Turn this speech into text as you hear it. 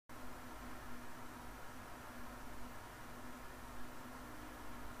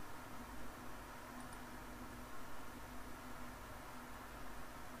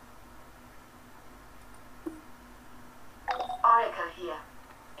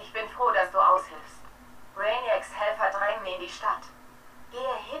die Stadt.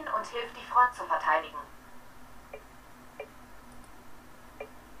 Gehe hin und hilf, die Front zu verteidigen.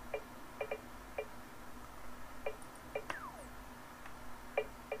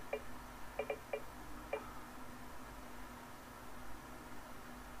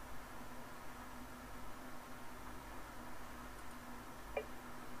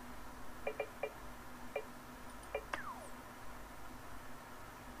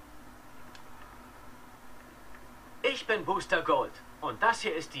 Ich bin Booster Gold und das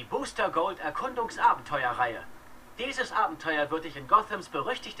hier ist die Booster Gold Erkundungsabenteuerreihe. Dieses Abenteuer wird dich in Gothams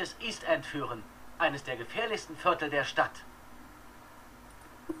berüchtigtes East End führen, eines der gefährlichsten Viertel der Stadt.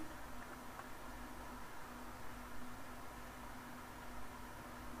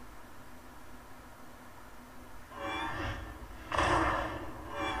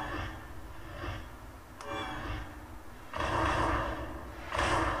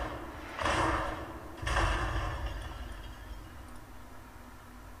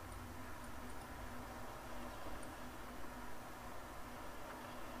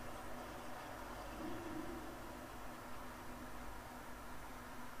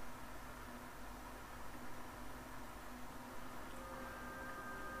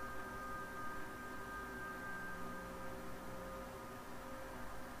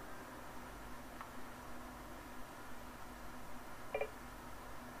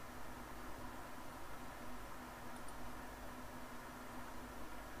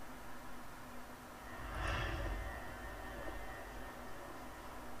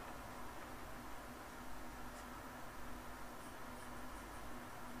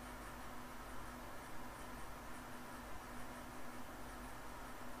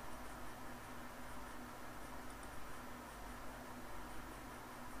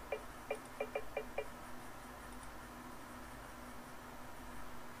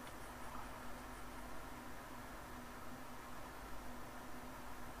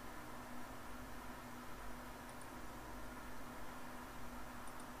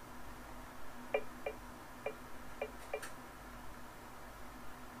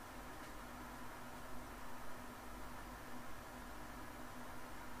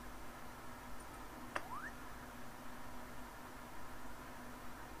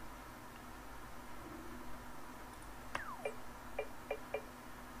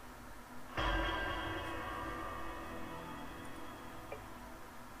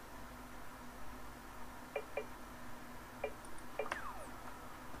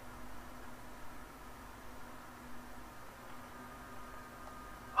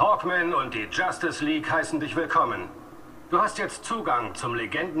 Hawkman und die Justice League heißen dich willkommen. Du hast jetzt Zugang zum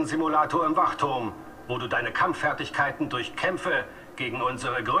Legendensimulator im Wachturm, wo du deine Kampffertigkeiten durch Kämpfe gegen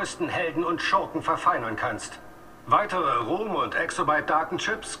unsere größten Helden und Schurken verfeinern kannst. Weitere Ruhm- und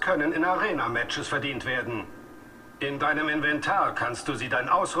Exobyte-Datenchips können in Arena-Matches verdient werden. In deinem Inventar kannst du sie dann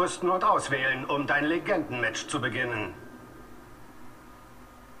ausrüsten und auswählen, um dein Legendenmatch zu beginnen.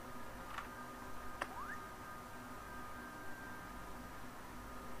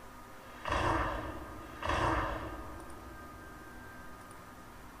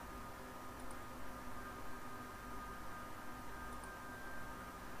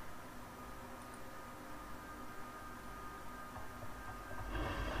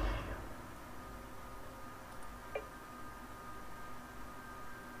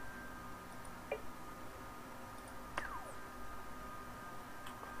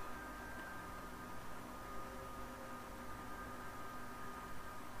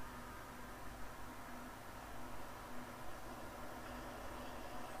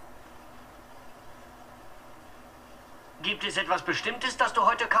 Gibt es etwas Bestimmtes, das du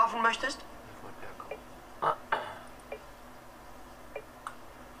heute kaufen möchtest?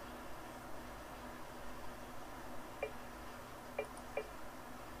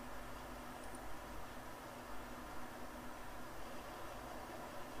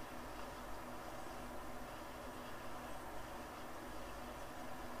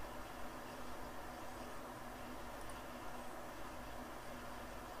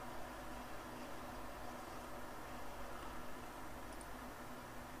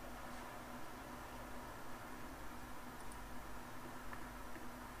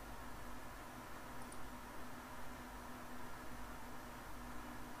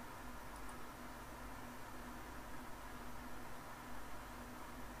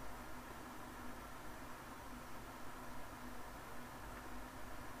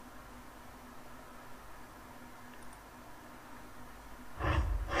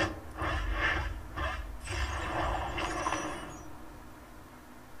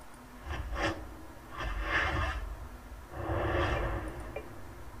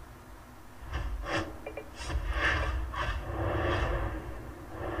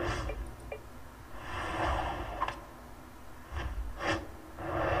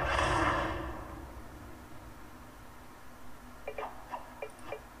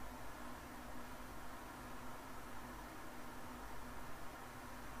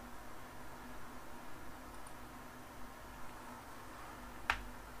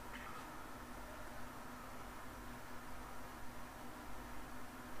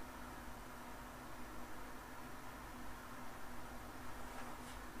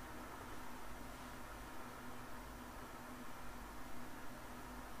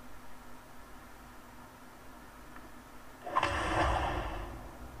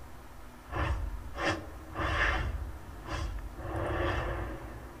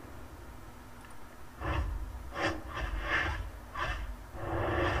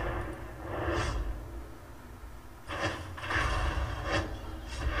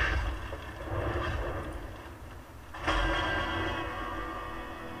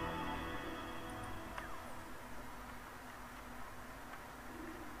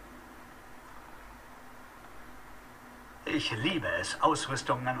 Ich liebe es,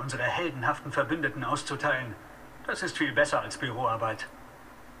 Ausrüstungen an unsere heldenhaften Verbündeten auszuteilen. Das ist viel besser als Büroarbeit.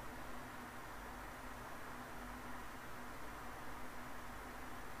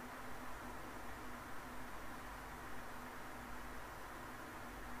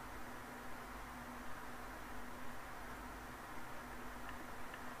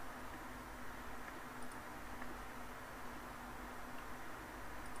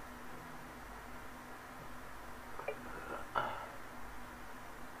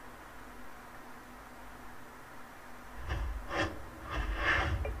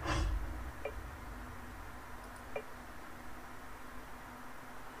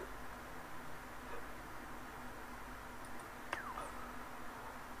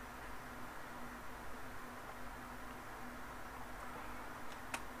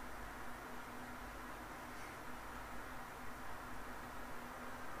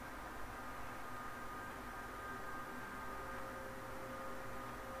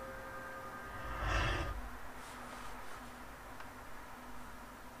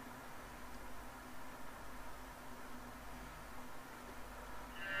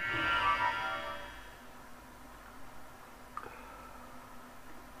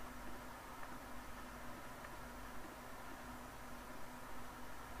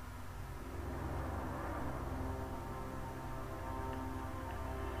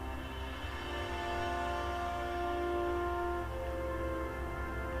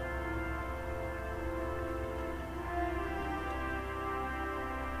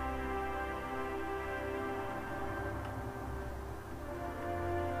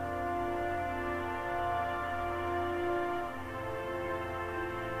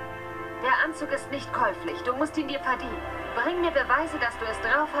 Der Anzug ist nicht käuflich. Du musst ihn dir verdienen. Bring mir Beweise, dass du es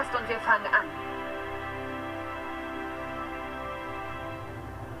drauf hast und wir fangen an.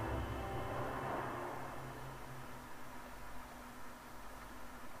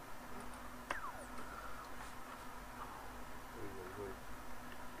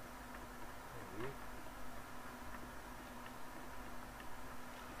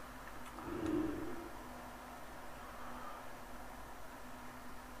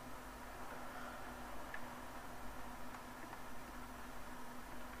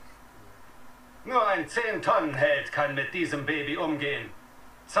 Nur ein 10-Tonnen-Held kann mit diesem Baby umgehen.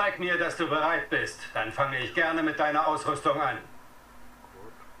 Zeig mir, dass du bereit bist, dann fange ich gerne mit deiner Ausrüstung an.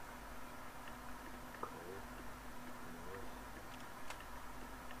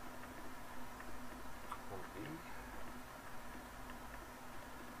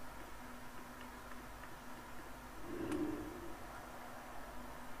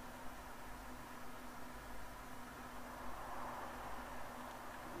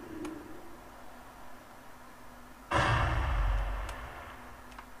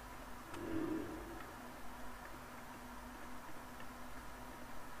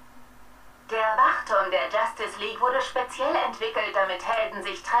 Der Wachturm der Justice League wurde speziell entwickelt, damit Helden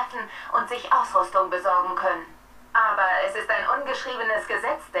sich treffen und sich Ausrüstung besorgen können. Aber es ist ein ungeschriebenes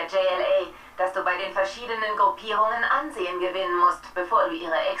Gesetz der JLA, dass du bei den verschiedenen Gruppierungen Ansehen gewinnen musst, bevor du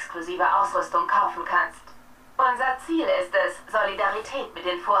ihre exklusive Ausrüstung kaufen kannst. Unser Ziel ist es, Solidarität mit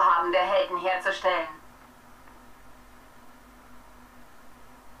den Vorhaben der Helden herzustellen.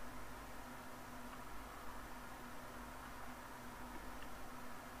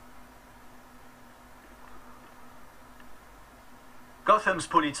 Gothams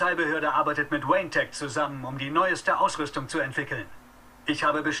Polizeibehörde arbeitet mit Wayne Tech zusammen, um die neueste Ausrüstung zu entwickeln. Ich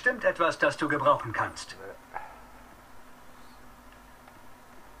habe bestimmt etwas, das du gebrauchen kannst.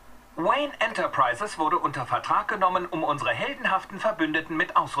 Wayne Enterprises wurde unter Vertrag genommen, um unsere heldenhaften Verbündeten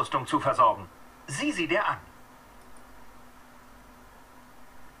mit Ausrüstung zu versorgen. Sieh sie dir an.